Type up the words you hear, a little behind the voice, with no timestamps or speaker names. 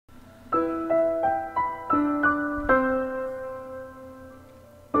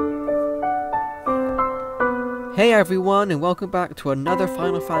Hey everyone, and welcome back to another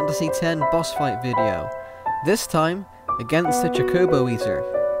Final Fantasy X boss fight video. This time, against the Chocobo Eater.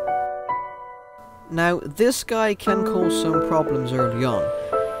 Now, this guy can cause some problems early on.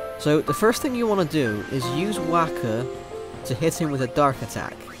 So, the first thing you want to do is use Waka to hit him with a dark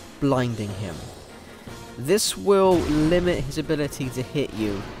attack, blinding him. This will limit his ability to hit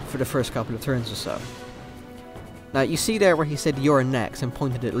you for the first couple of turns or so. Now, you see there where he said "you're next" and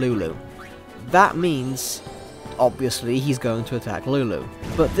pointed at Lulu. That means obviously he's going to attack Lulu,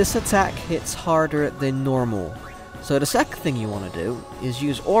 but this attack hits harder than normal. So the second thing you want to do is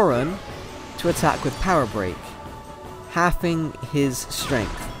use Auron to attack with Power Break, halving his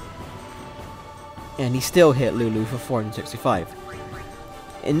strength. And he still hit Lulu for 465.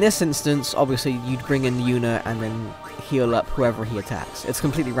 In this instance, obviously you'd bring in Yuna and then heal up whoever he attacks. It's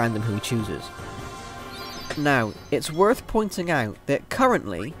completely random who he chooses. Now, it's worth pointing out that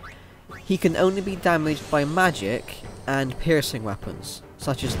currently he can only be damaged by magic and piercing weapons,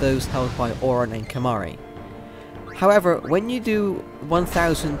 such as those held by Auron and Kamari. However, when you do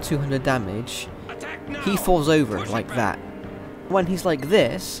 1200 damage, he falls over like that. When he's like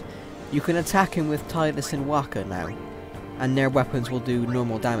this, you can attack him with Tidus and Waka now, and their weapons will do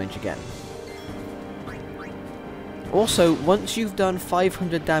normal damage again. Also, once you've done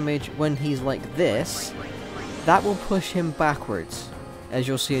 500 damage when he's like this, that will push him backwards, as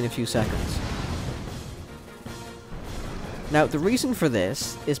you'll see in a few seconds. Now, the reason for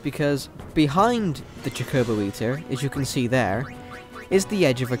this is because behind the Chocobo Eater, as you can see there, is the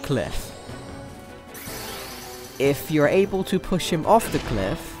edge of a cliff. If you're able to push him off the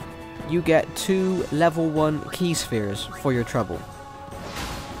cliff, you get 2 level 1 key spheres for your trouble.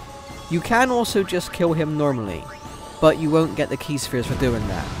 You can also just kill him normally, but you won't get the key spheres for doing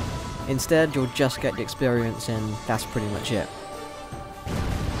that. Instead, you'll just get the experience, and that's pretty much it.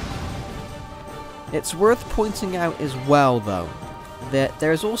 It's worth pointing out as well, though, that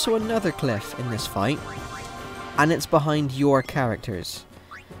there's also another cliff in this fight, and it's behind your characters.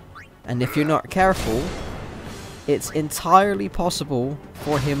 And if you're not careful, it's entirely possible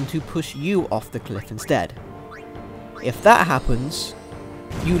for him to push you off the cliff instead. If that happens,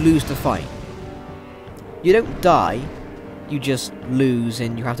 you lose the fight. You don't die, you just lose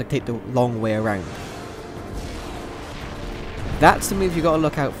and you have to take the long way around. That's the move you gotta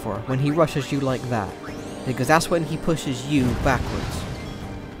look out for, when he rushes you like that, because that's when he pushes you backwards.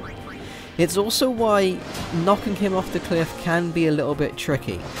 It's also why knocking him off the cliff can be a little bit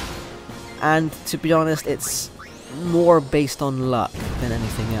tricky, and to be honest, it's more based on luck than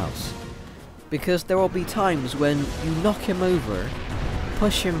anything else, because there will be times when you knock him over,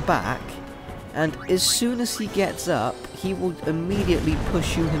 push him back, and as soon as he gets up, he will immediately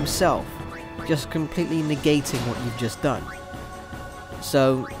push you himself, just completely negating what you've just done.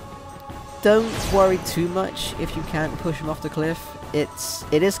 So, don't worry too much if you can't push him off the cliff. It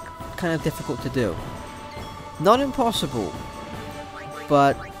is kind of difficult to do. Not impossible,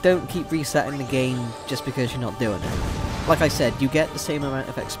 but don't keep resetting the game just because you're not doing it. Like I said, you get the same amount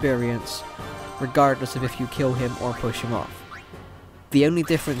of experience regardless of if you kill him or push him off. The only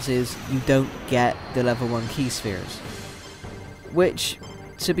difference is you don't get the level 1 key spheres. Which,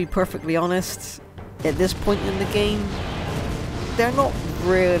 to be perfectly honest, at this point in the game, they're not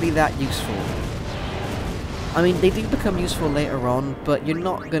really that useful. I mean, they do become useful later on, but you're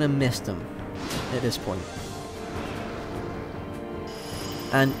not gonna miss them at this point.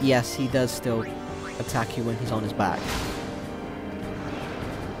 And yes, he does still attack you when he's on his back.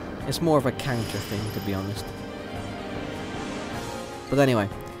 It's more of a counter thing, to be honest. But anyway,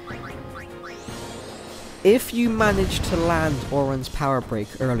 if you manage to land Auron's Power Break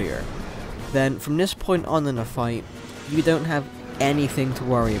earlier, then from this point on in the fight, you don't have anything to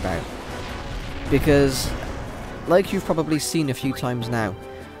worry about. Because, like you've probably seen a few times now,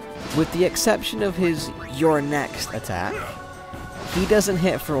 with the exception of his "you're next" attack, he doesn't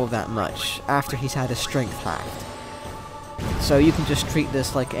hit for all that much after he's had his strength halved. So you can just treat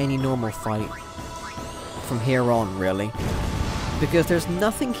this like any normal fight from here on, really. Because there's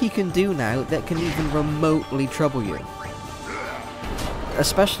nothing he can do now that can even remotely trouble you.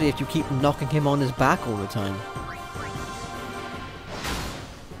 Especially if you keep knocking him on his back all the time.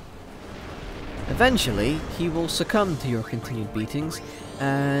 Eventually, he will succumb to your continued beatings,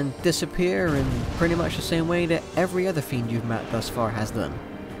 and disappear in pretty much the same way that every other fiend you've met thus far has done.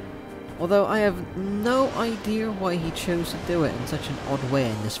 Although I have no idea why he chose to do it in such an odd way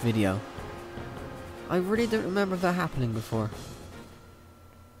in this video. I really don't remember that happening before.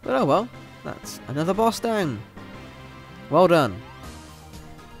 But oh well, that's another boss down. Well done.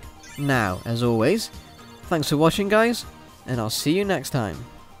 Now, as always, thanks for watching guys, and I'll see you next time.